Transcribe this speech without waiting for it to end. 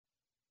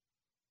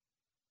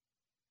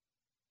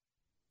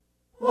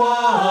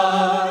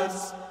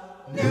What's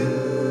new?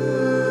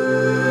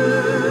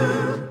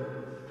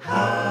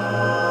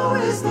 How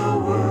is the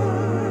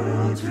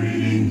world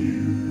treating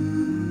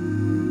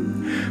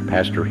you?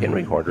 Pastor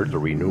Henry Harder, the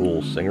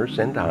Renewal Singers,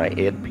 and I,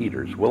 Ed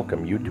Peters,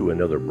 welcome you to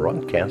another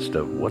broadcast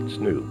of What's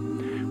New.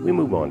 We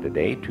move on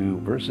today to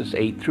verses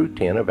 8 through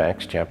 10 of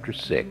Acts chapter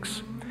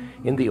 6.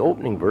 In the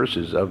opening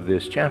verses of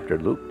this chapter,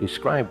 Luke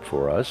described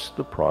for us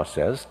the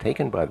process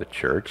taken by the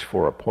church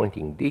for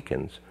appointing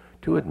deacons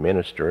to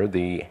administer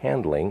the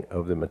handling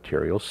of the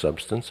material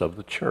substance of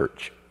the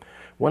church.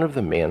 One of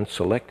the men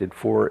selected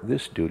for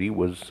this duty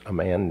was a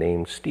man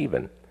named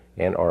Stephen,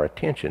 and our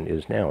attention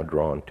is now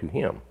drawn to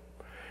him.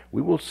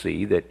 We will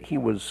see that he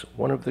was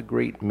one of the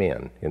great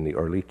men in the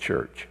early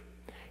church.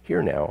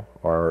 Here now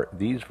are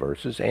these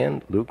verses,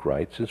 and Luke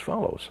writes as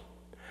follows.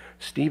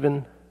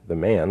 Stephen, the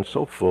man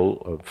so full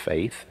of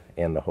faith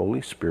and the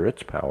Holy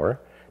Spirit's power,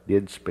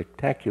 did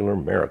spectacular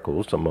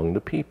miracles among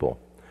the people.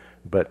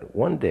 But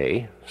one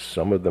day,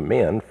 some of the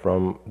men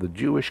from the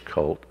Jewish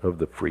cult of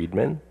the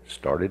freedmen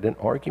started an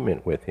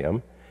argument with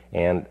him,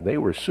 and they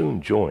were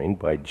soon joined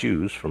by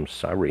Jews from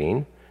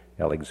Cyrene,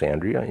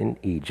 Alexandria in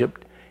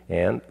Egypt,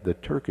 and the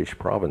Turkish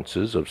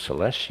provinces of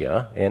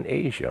Cilicia and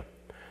Asia.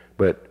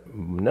 But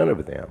none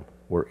of them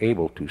were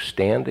able to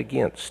stand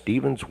against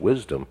Stephen's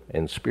wisdom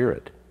and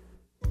spirit.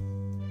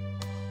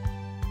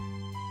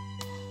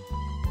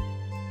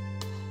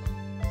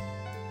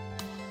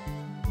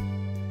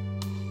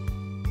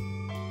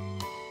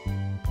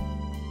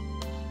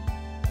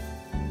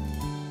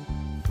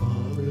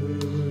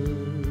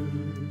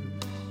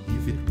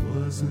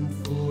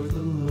 For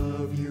the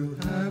love you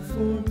have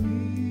for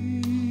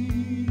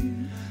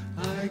me,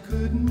 I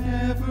could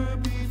never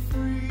be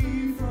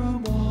free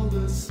from all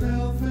the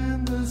self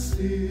and the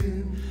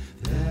sin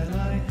that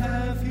I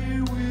have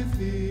here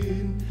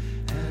within,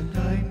 and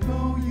I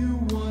know you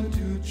want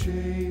to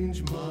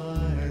change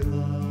my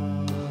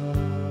life.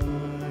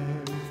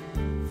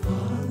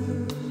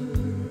 Father,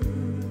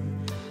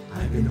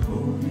 I've been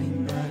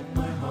holding back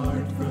my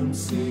heart from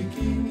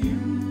seeking you.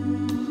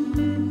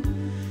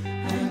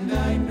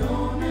 I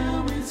know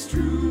now it's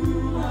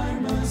true, I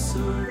must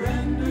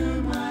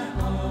surrender my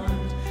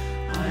heart,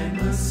 I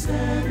must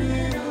set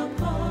it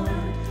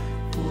apart,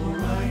 for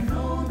I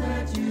know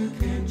that you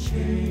can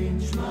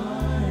change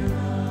my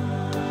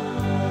life.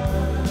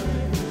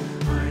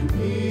 I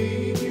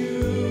need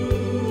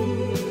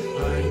you,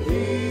 I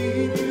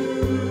need you,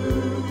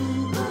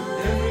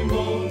 every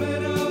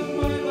moment of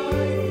my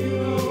life, you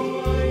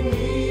know I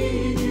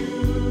need you,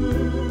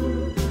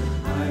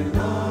 I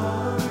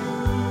love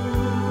you.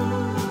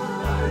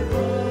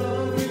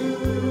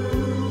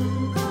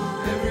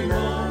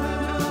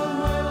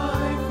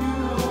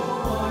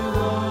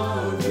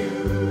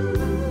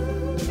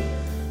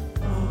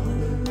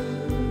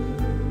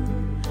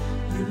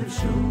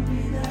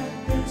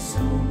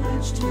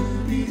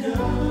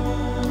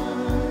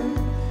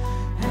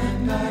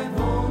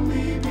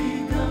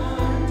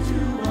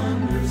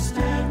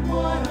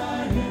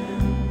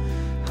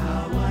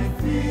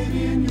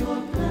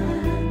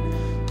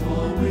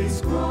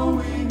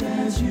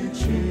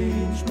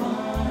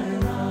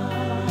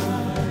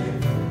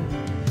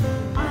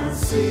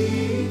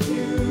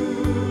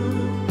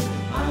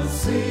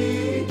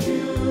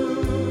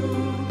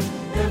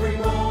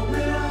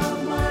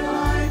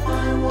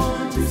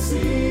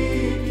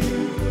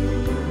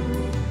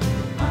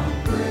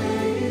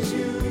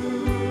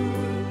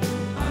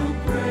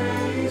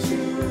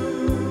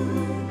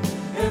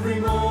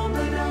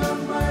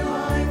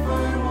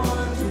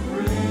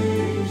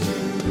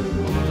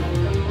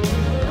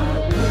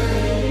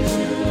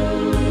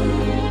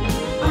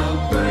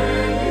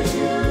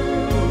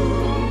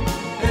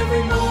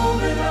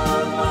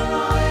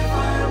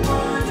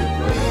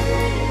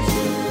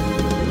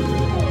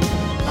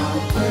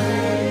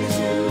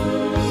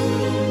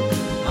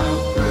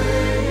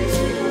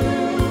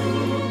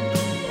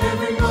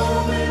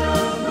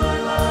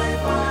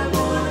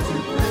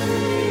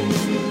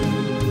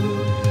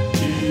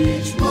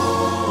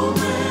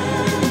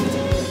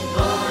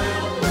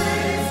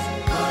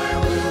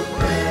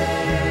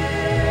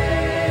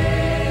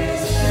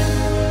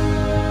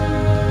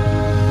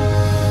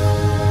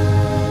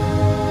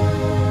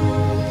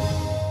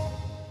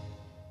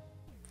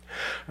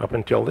 Up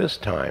until this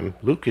time,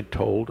 Luke had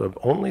told of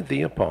only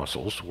the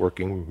apostles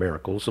working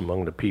miracles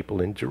among the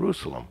people in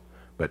Jerusalem.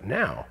 But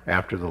now,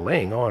 after the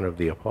laying on of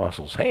the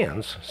apostles'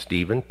 hands,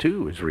 Stephen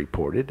too is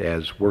reported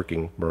as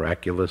working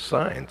miraculous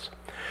signs.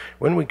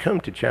 When we come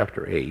to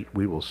chapter 8,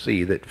 we will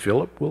see that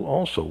Philip will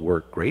also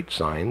work great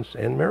signs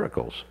and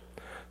miracles.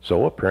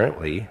 So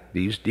apparently,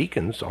 these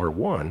deacons are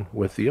one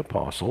with the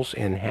apostles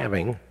in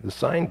having the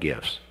sign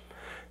gifts.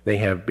 They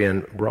have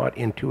been brought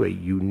into a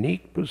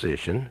unique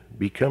position,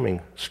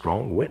 becoming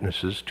strong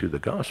witnesses to the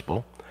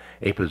gospel,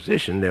 a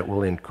position that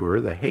will incur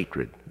the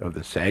hatred of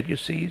the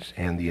Sadducees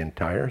and the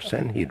entire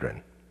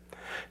Sanhedrin.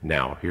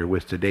 Now, here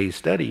with today's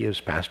study is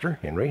Pastor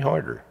Henry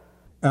Harder.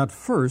 At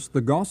first,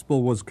 the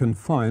gospel was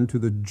confined to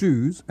the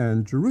Jews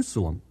and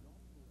Jerusalem.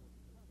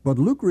 But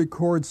Luke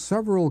records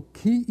several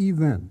key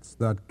events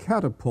that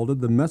catapulted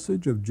the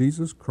message of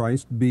Jesus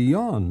Christ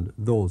beyond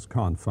those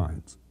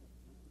confines.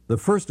 The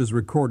first is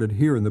recorded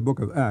here in the book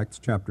of Acts,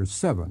 chapter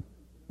 7.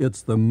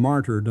 It's the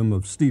martyrdom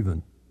of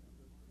Stephen.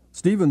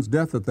 Stephen's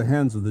death at the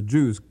hands of the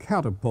Jews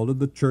catapulted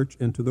the church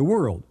into the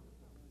world,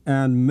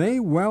 and may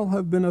well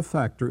have been a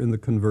factor in the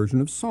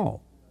conversion of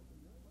Saul.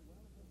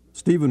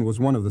 Stephen was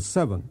one of the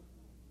 7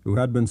 who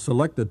had been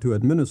selected to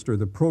administer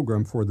the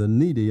program for the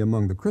needy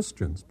among the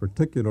Christians,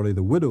 particularly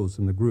the widows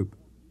in the group.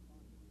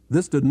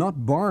 This did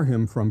not bar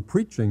him from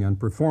preaching and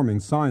performing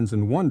signs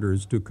and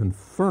wonders to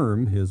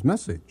confirm his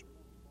message.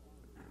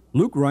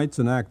 Luke writes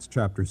in Acts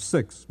chapter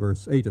 6,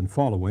 verse 8 and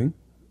following,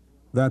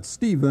 that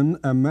Stephen,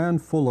 a man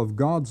full of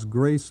God's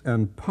grace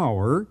and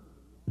power,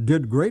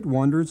 did great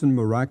wonders and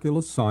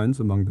miraculous signs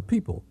among the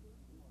people.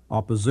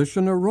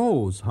 Opposition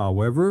arose,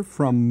 however,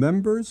 from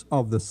members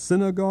of the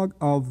synagogue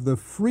of the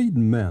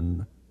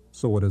freedmen,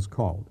 so it is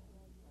called,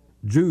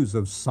 Jews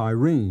of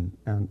Cyrene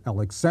and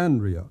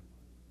Alexandria,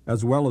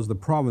 as well as the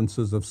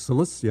provinces of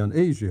Cilicia and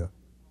Asia.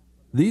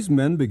 These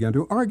men began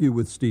to argue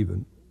with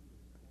Stephen,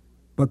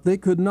 but they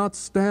could not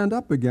stand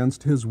up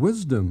against his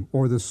wisdom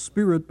or the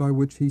spirit by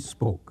which he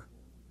spoke.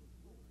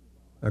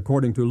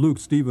 According to Luke,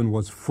 Stephen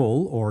was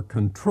full or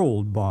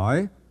controlled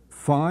by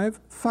 5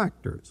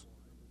 factors.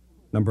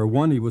 Number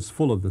 1, he was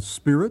full of the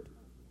Spirit.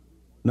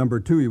 Number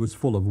 2, he was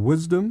full of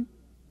wisdom.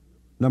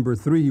 Number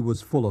 3, he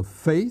was full of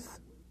faith.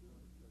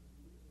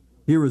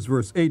 Here is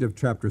verse 8 of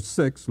chapter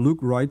 6. Luke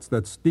writes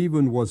that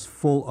Stephen was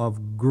full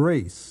of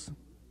grace.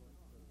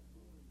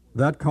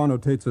 That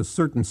connotates a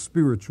certain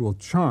spiritual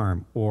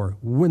charm or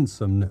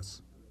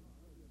winsomeness.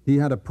 He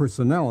had a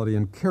personality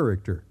and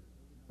character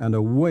and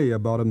a way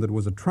about him that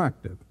was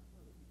attractive.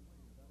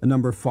 And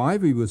number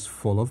 5, he was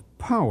full of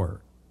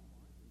power.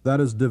 That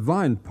is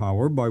divine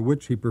power by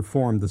which he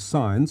performed the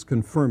signs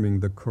confirming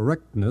the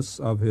correctness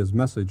of his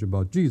message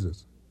about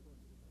Jesus.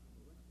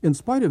 In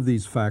spite of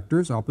these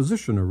factors,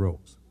 opposition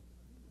arose.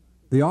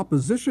 The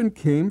opposition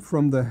came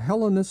from the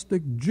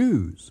Hellenistic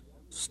Jews,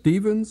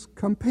 Stephen's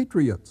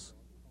compatriots.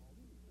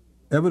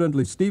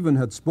 Evidently, Stephen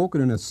had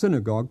spoken in a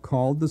synagogue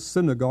called the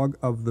Synagogue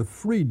of the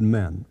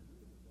Freedmen.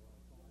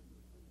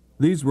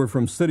 These were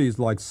from cities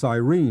like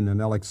Cyrene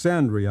and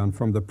Alexandria and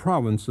from the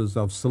provinces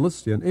of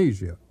Cilicia and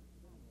Asia.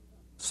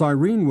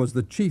 Cyrene was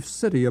the chief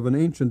city of an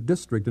ancient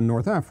district in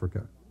North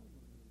Africa.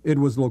 It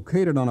was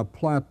located on a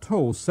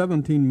plateau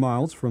 17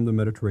 miles from the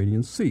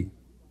Mediterranean Sea.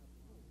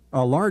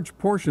 A large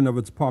portion of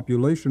its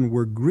population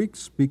were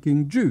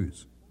Greek-speaking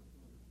Jews.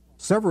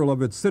 Several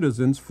of its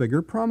citizens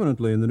figure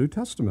prominently in the New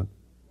Testament.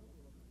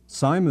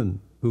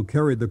 Simon, who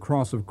carried the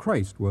cross of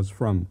Christ, was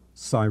from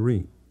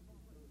Cyrene,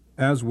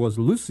 as was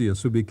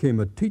Lucius, who became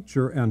a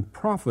teacher and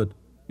prophet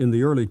in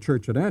the early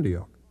church at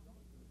Antioch.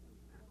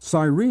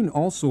 Cyrene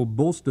also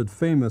boasted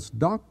famous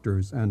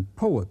doctors and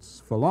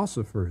poets,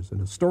 philosophers,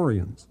 and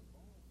historians.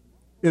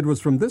 It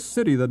was from this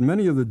city that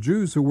many of the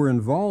Jews who were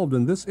involved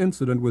in this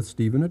incident with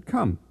Stephen had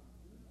come.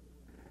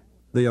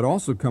 They had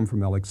also come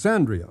from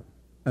Alexandria,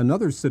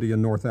 another city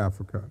in North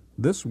Africa,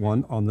 this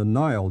one on the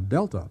Nile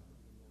Delta.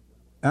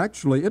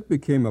 Actually, it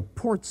became a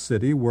port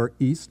city where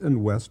east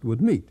and west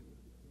would meet.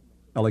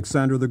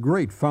 Alexander the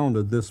Great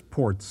founded this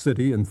port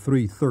city in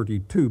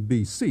 332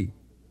 B.C.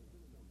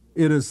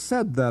 It is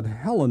said that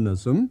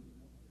Hellenism,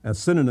 a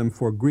synonym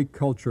for Greek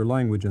culture,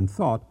 language, and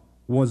thought,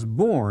 was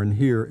born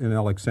here in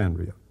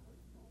Alexandria.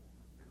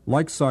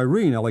 Like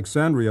Cyrene,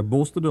 Alexandria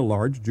boasted a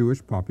large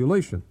Jewish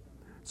population,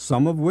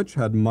 some of which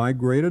had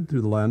migrated to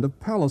the land of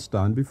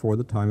Palestine before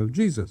the time of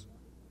Jesus.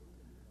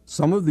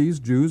 Some of these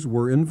Jews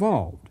were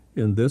involved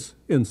in this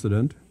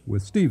incident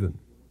with Stephen.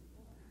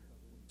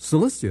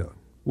 Cilicia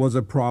was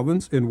a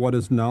province in what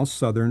is now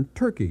southern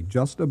Turkey,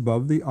 just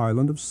above the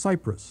island of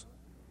Cyprus.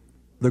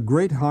 The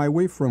great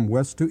highway from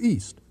west to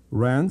east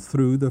ran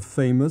through the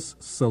famous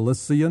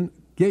Cilician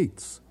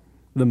Gates,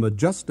 the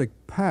majestic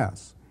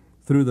pass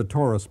through the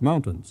Taurus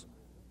Mountains.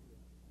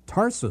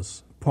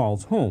 Tarsus,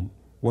 Paul's home,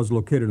 was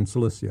located in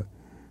Cilicia.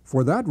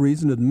 For that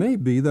reason, it may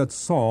be that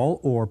Saul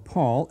or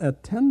Paul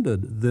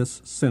attended this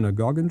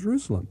synagogue in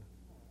Jerusalem.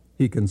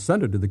 He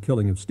consented to the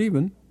killing of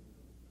Stephen.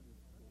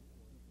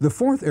 The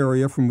fourth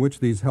area from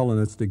which these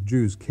Hellenistic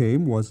Jews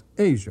came was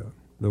Asia,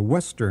 the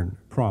western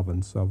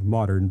province of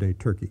modern-day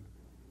Turkey.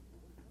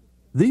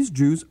 These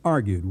Jews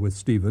argued with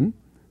Stephen,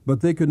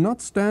 but they could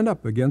not stand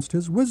up against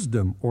his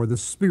wisdom or the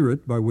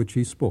spirit by which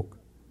he spoke.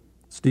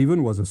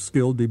 Stephen was a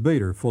skilled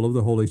debater, full of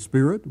the Holy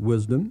Spirit,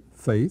 wisdom,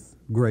 faith,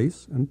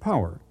 grace, and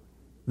power.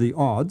 The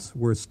odds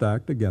were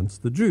stacked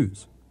against the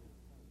Jews.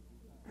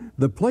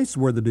 The place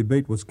where the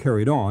debate was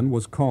carried on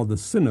was called the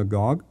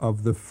Synagogue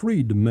of the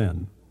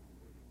Freedmen.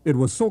 It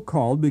was so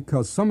called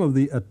because some of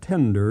the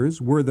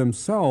attenders were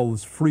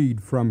themselves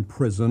freed from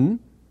prison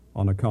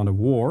on account of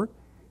war,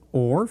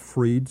 or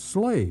freed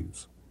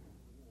slaves.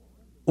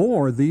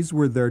 Or these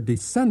were their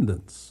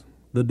descendants,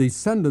 the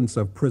descendants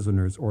of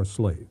prisoners or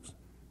slaves.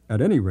 At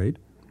any rate,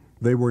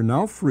 they were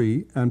now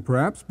free, and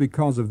perhaps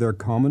because of their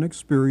common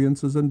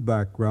experiences and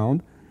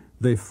background,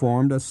 they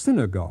formed a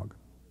synagogue,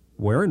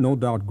 where no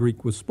doubt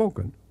Greek was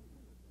spoken.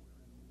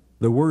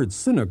 The word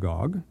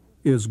synagogue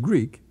is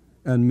Greek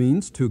and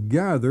means to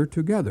gather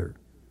together.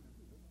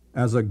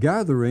 As a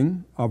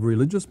gathering of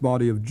religious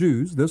body of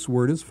Jews, this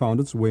word has found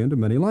its way into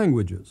many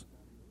languages.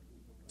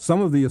 Some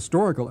of the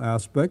historical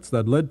aspects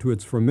that led to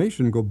its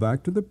formation go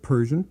back to the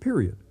Persian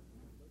period.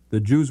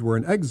 The Jews were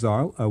in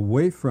exile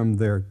away from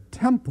their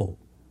temple.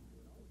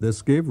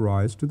 This gave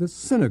rise to the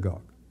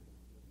synagogue.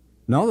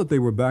 Now that they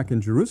were back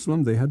in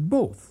Jerusalem, they had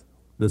both,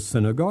 the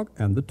synagogue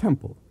and the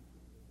temple.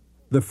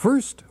 The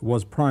first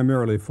was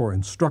primarily for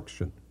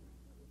instruction,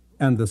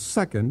 and the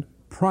second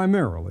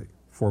primarily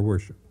for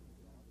worship.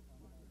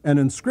 An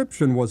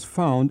inscription was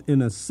found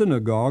in a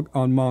synagogue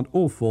on Mount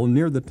Ophel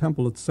near the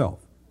temple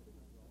itself.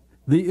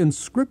 The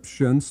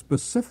inscription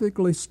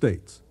specifically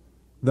states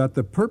that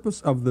the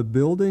purpose of the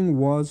building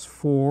was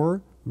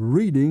for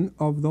reading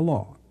of the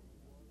law.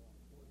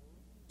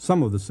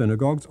 Some of the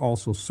synagogues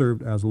also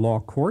served as law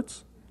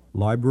courts,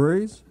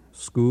 libraries,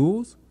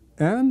 schools,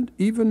 and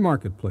even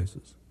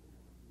marketplaces.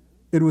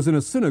 It was in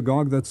a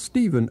synagogue that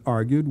Stephen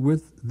argued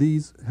with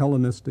these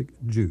Hellenistic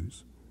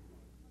Jews.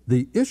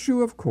 The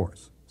issue, of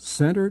course,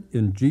 centered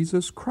in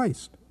Jesus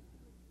Christ,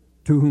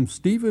 to whom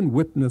Stephen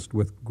witnessed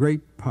with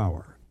great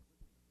power.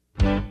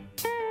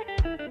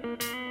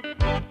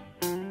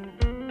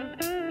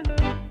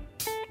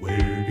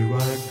 Where do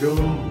I go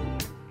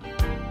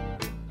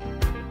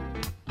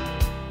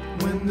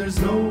when there's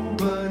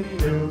nobody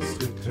else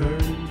to turn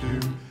to?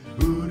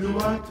 Who do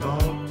I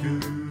talk to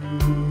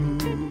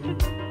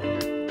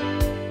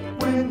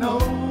when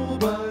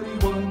nobody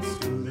wants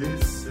to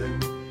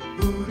listen?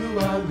 Who do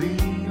I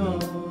lean on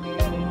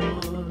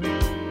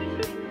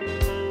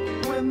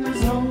when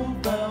there's no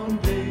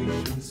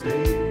foundation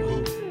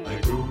stable? I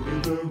go to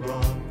the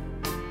rock.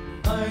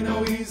 I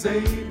know He's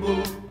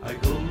able. I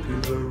go to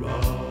the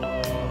rock.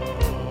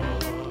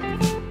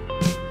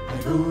 I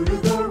go to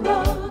the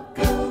rock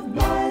of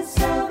my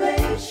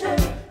salvation.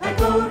 I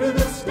go to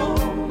the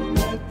stone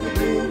that the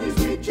builders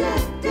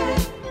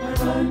rejected. I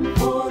run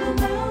for the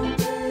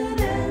mountain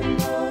and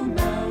the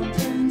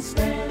mountain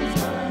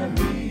stands by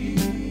me.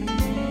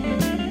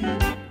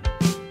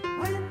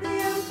 When the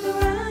earth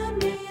around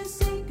me is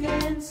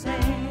sinking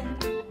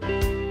sand,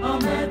 on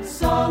that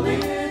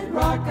solid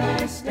rock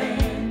I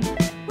stand.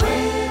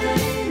 When I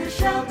need a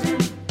shelter,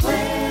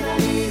 when I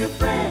need a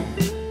friend,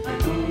 I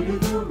go to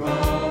the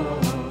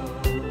rock.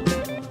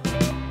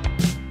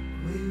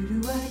 Where do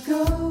I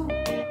go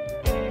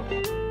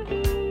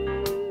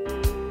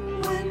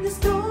when the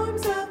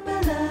storms of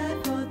my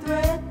life are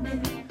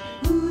threatening?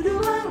 Who do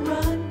I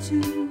run to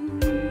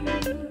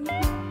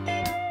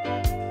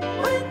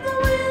when the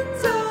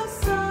winds of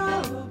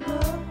sorrow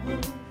blow?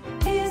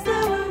 Is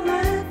there a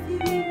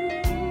refuge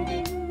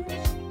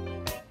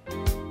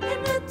in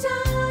the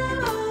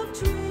time of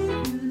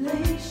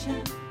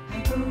tribulation? I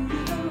go to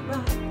the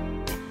rock.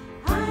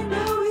 I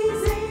know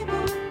He's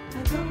able.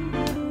 I go to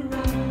the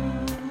rock.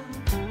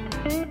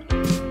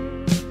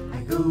 I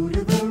go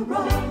to the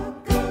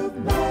rock of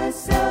my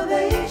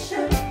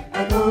salvation. I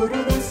go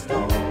to the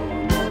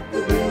stone that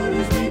the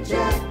builders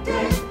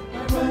rejected. I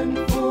run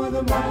for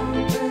the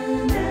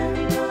mountain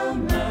and the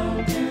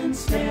mountain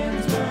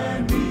stands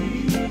by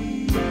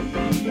me.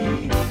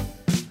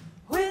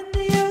 When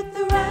the earth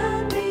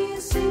around me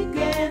is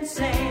sinking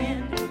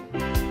sand,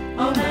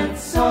 on that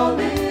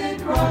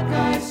solid rock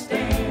I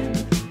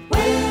stand.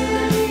 When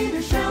I need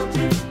a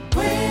shelter,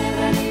 when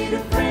I need a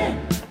friend,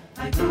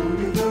 I go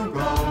to the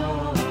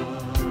rock.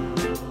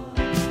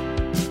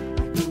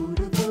 I go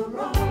to the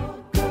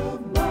rock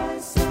of my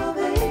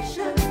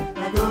salvation.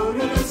 I go to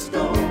the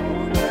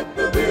stone that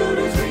the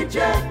builders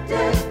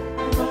rejected. I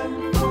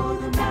run for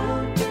the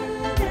mountain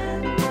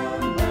and the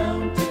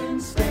mountain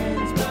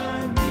stands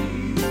by me.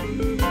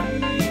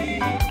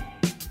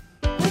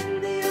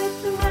 When the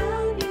earth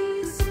around me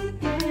is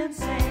sinking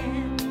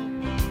sand,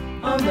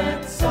 on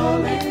that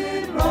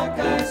solid rock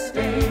I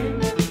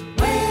stand.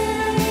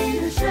 When I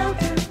need a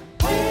shelter,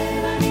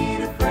 when I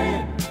need a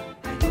friend,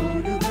 I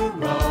go to the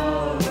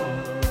rock.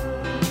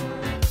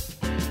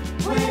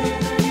 When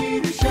I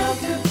need a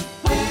shelter,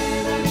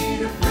 when I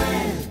need a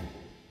friend,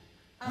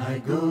 I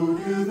go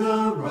to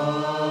the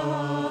rock.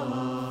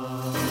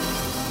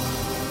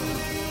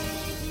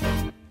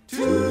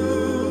 To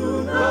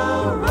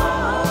the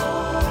rock.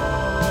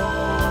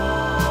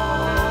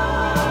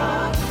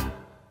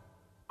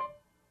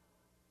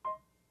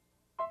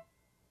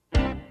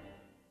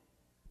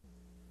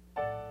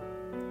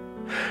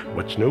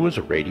 What's New is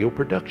a radio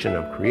production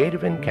of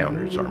Creative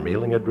Encounters. Our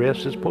mailing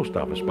address is Post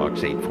Office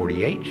Box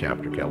 848,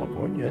 Shafter,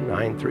 California,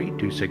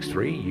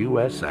 93263,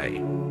 USA.